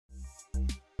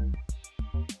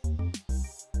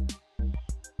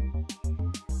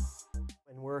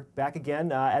We're back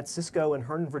again at Cisco in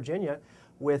Herndon, Virginia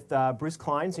with Bruce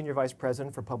Klein, Senior Vice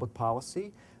President for Public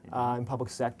Policy and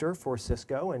Public Sector for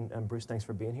Cisco. And Bruce, thanks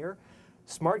for being here.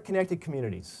 Smart Connected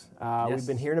Communities. Yes. We've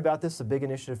been hearing about this, a big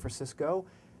initiative for Cisco.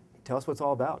 Tell us what it's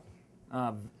all about.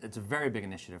 It's a very big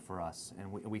initiative for us,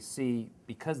 and we see,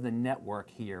 because the network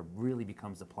here really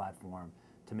becomes the platform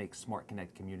to make Smart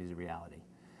Connected Communities a reality.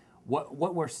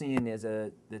 What we're seeing is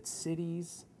that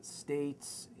cities,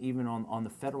 states, even on the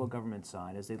federal government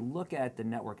side, as they look at the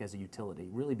network as a utility,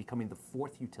 really becoming the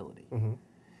fourth utility,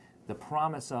 the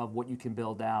promise of what you can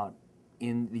build out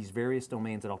in these various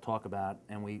domains that I'll talk about,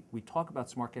 and we talk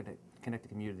about Smart Connected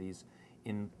Communities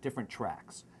in different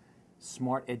tracks.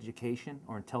 Smart education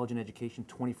or intelligent education,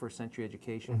 21st century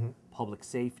education, public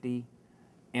safety,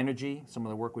 energy, some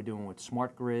of the work we're doing with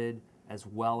smart grid, as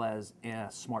well as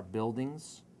smart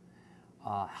buildings,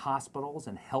 hospitals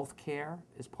and healthcare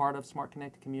is part of Smart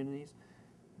Connected Communities,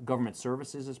 government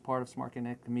services is part of Smart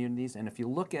Connected Communities, and if you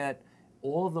look at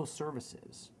all of those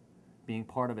services being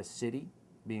part of a city,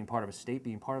 being part of a state,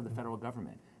 being part of the federal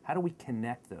government, how do we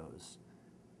connect those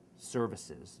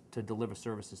services to deliver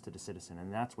services to the citizen?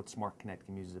 And that's what Smart Connect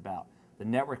Communities is about. The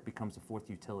network becomes the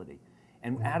fourth utility.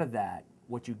 And out of that,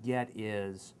 what you get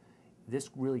is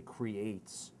this really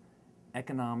creates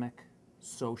economic,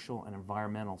 social, and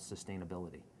environmental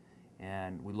sustainability.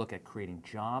 And we look at creating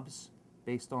jobs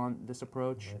based on this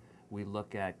approach. We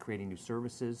look at creating new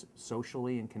services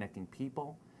socially and connecting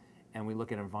people. And we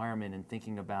look at environment and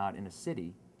thinking about, in a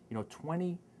city,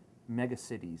 20 mega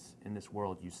cities in this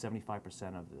world use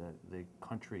 75% of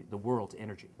the world's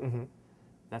energy.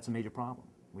 That's a major problem.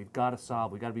 We've got to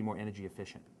solve, we've got to be more energy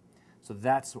efficient. So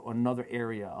that's another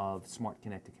area of Smart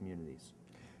Connected Communities.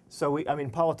 So I mean,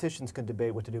 politicians can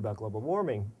debate what to do about global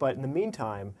warming, but in the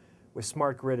meantime, with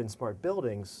smart grid and smart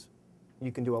buildings,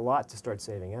 you can do a lot to start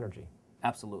saving energy.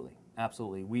 Absolutely,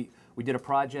 absolutely. We did a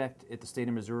project at the state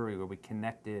of Missouri where we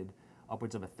connected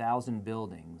upwards of 1,000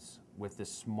 buildings with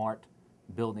this smart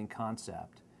building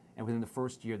concept, and within the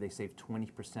first year they saved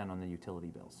 20% on the utility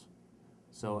bills.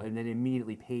 So, and it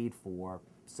immediately paid for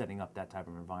setting up that type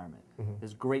of environment.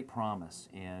 There's great promise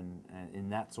in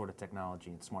that sort of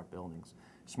technology in smart buildings.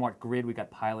 Smart grid, we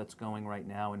got pilots going right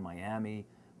now in Miami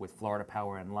with Florida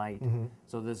Power and Light.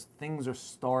 So things are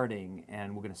starting,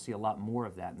 and we're going to see a lot more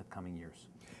of that in the coming years.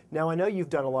 Now, I know you've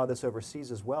done a lot of this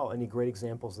overseas as well. Any great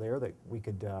examples there that we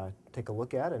could take a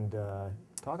look at and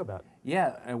talk about?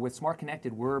 Yeah, with Smart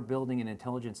Connected, we're building an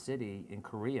intelligent city in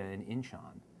Korea, in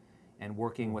Incheon, and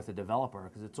working with a developer,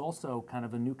 because it's also kind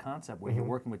of a new concept where you're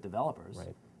working with developers.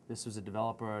 This was a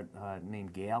developer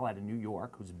named Gail out of New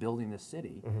York who's building this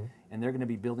city, and they're going to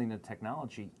be building the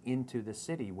technology into the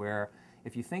city where,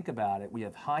 if you think about it, we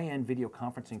have high-end video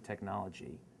conferencing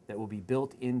technology that will be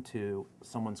built into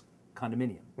someone's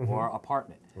condominium or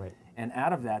apartment. And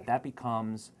out of that, that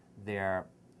becomes their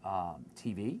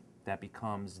TV, that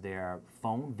becomes their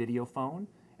phone, video phone,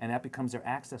 and that becomes their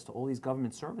access to all these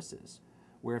government services.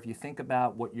 Where if you think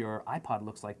about what your iPod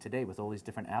looks like today with all these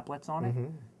different applets on it,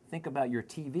 think about your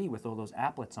TV with all those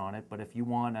applets on it. But if you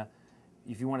want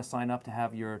to sign up to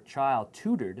have your child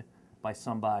tutored by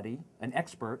somebody, an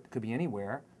expert, could be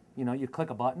anywhere, you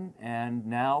click a button and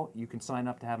now you can sign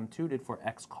up to have them tutored for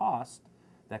X cost.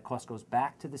 That cost goes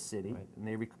back to the city,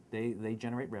 and they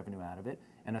generate revenue out of it,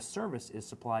 and a service is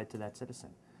supplied to that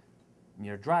citizen.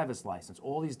 Your driver's license,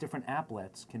 all these different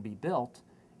applets can be built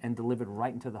and delivered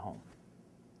right into the home.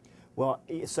 Well,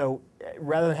 so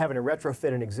rather than having to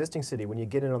retrofit an existing city, when you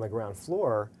get in on the ground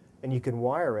floor and you can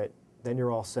wire it, then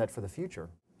you're all set for the future.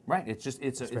 Right.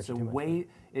 It's a way.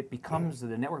 It becomes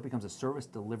the network becomes a service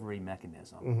delivery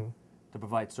mechanism to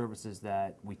provide services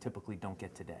that we typically don't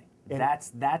get today. And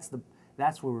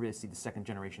that's where we're going to see the second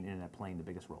generation internet playing the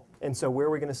biggest role. And so, where are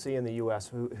we going to see in the U.S.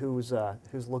 who's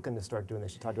looking to start doing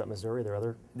this? You talked about Missouri. There are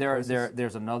other.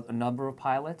 There's a number of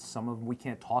pilots. Some of them we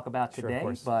can't talk about today,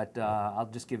 but I'll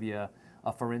just give you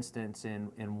for instance,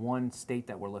 in one state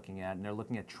that we're looking at, and they're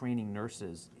looking at training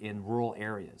nurses in rural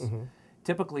areas.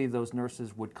 Typically, those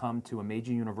nurses would come to a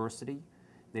major university.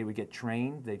 They would get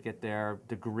trained. They'd get their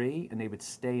degree, and they would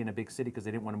stay in a big city because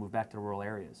they didn't want to move back to the rural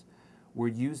areas. We're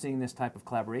using this type of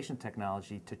collaboration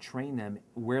technology to train them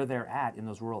where they're at in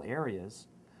those rural areas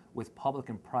with public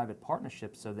and private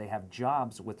partnerships, so they have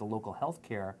jobs with the local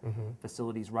healthcare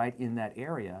facilities right in that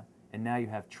area, and now you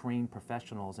have trained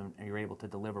professionals and you're able to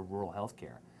deliver rural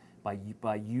healthcare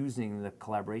by using the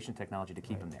collaboration technology to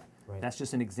keep them there. That's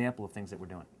just an example of things that we're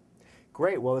doing.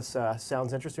 Great. Well, this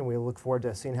sounds interesting. We look forward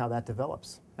to seeing how that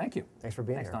develops. Thank you. Thanks for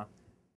being here. Thanks, Tom.